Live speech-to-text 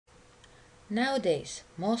Nowadays,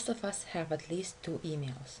 most of us have at least 2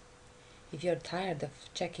 emails. If you're tired of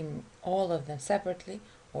checking all of them separately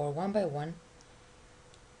or one by one,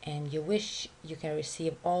 and you wish you can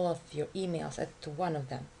receive all of your emails at one of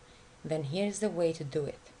them, then here's the way to do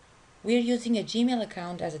it. We're using a Gmail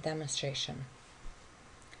account as a demonstration.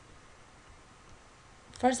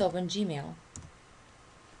 First, open Gmail.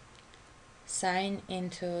 Sign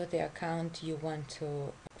into the account you want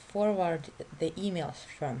to forward the emails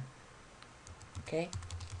from. Okay?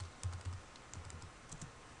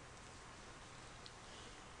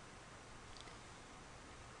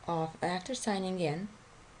 After signing in,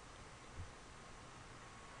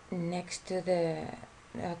 next to the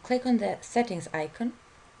click on the settings icon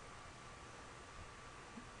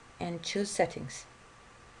and choose settings.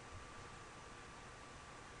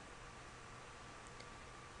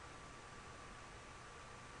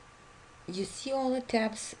 You see all the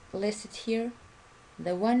tabs listed here.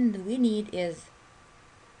 The one we need is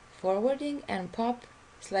forwarding and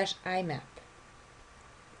pop/IMAP.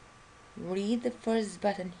 Read the first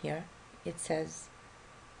button here. It says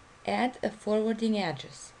add a forwarding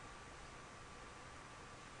address.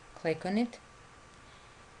 Click on it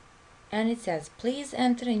and it says please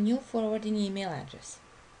enter a new forwarding email address.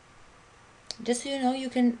 Just so you know, you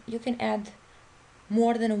can add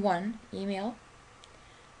more than one email.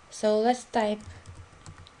 So let's type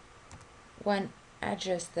one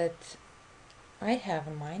address that I have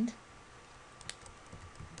in mind.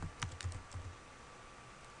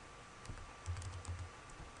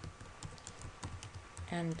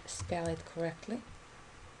 And spell it correctly.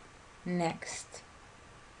 Next,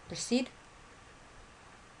 proceed.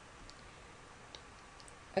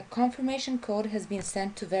 A confirmation code has been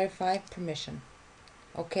sent to verify permission.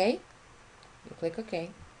 Okay, you click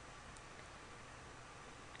OK.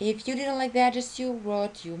 If you didn't like the address you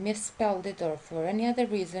wrote, you misspelled it, or for any other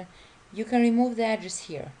reason, you can remove the address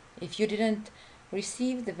here. If you didn't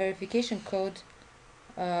receive the verification code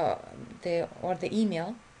or the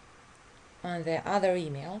email on the other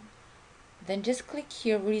email, then just click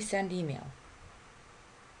here, resend email.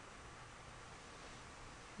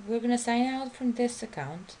 We're going to sign out from this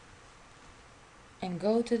account and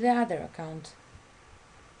go to the other account.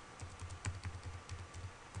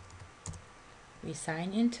 We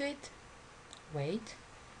sign into it, wait.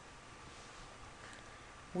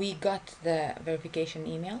 We got the verification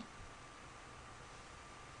email.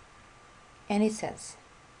 And it says,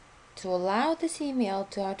 to allow this email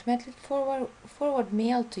to automatically forward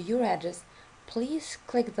mail to your address, please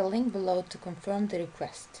click the link below to confirm the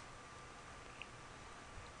request.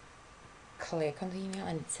 Click on the email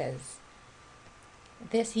and it says,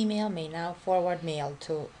 this email may now forward mail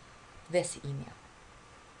to this email.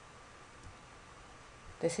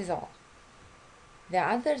 This is all. The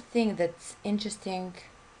other thing that's interesting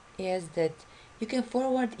is that you can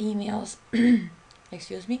forward emails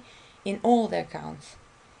excuse me, in all the accounts.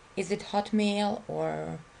 Is it Hotmail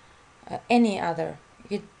or any other?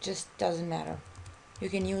 It just doesn't matter. You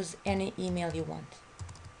can use any email you want.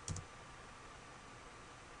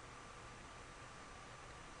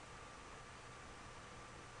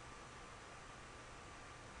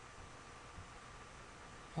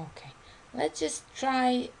 Okay, let's just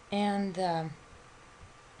try and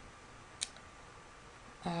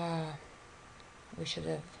we should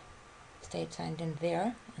have stayed signed in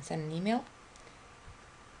there and sent an email.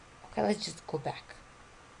 Okay, let's just go back.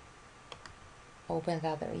 Open the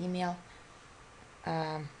other email,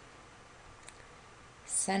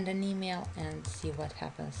 send an email and see what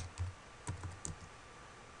happens.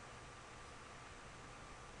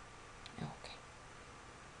 Okay.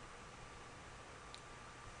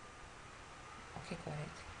 Okay, got it.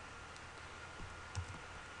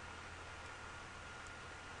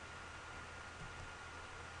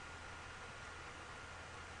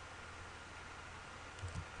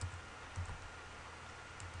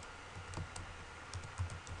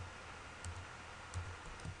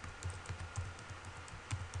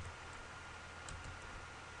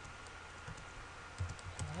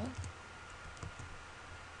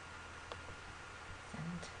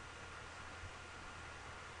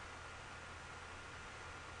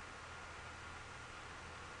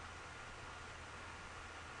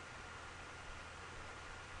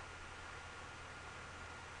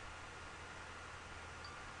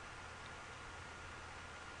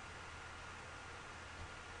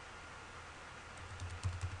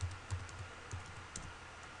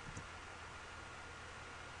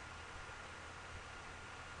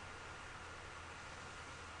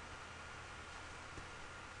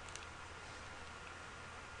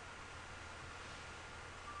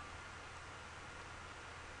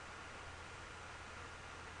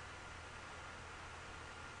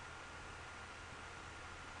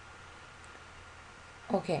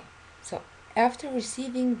 Okay, so after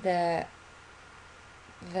receiving the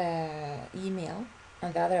email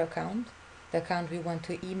on the other account, the account we want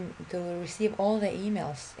to receive all the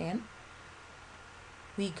emails in,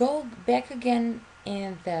 we go back again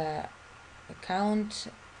in the account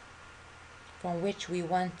from which we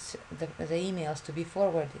want the emails to be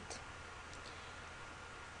forwarded.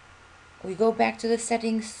 We go back to the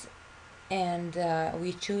settings and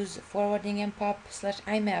we choose forwarding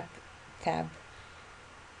IMAP/IMAP tab,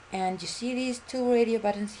 and you see these two radio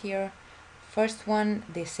buttons here. First one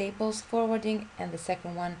disables forwarding, and the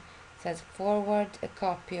second one says forward a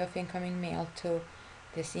copy of incoming mail to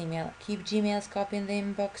this email. Keep Gmail's copy in the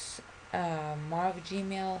inbox, mark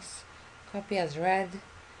Gmail's copy as read.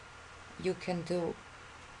 You can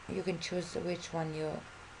choose which one you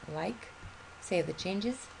like. Save the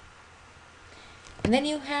changes. And then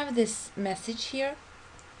you have this message here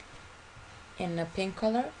in a pink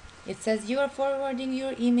color. It says you are forwarding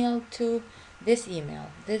your email to this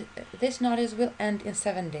email. This notice will end in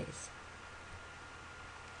 7 days.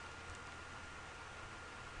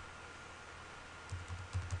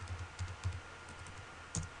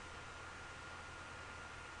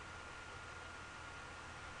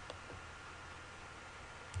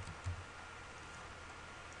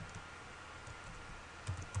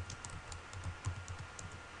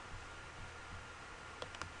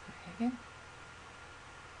 Okay.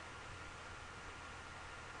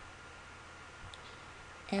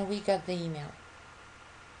 And we got the email,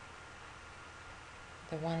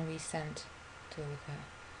 the one we sent to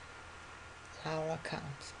our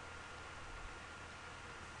account.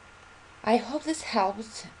 I hope this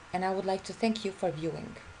helped, and I would like to thank you for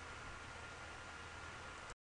viewing.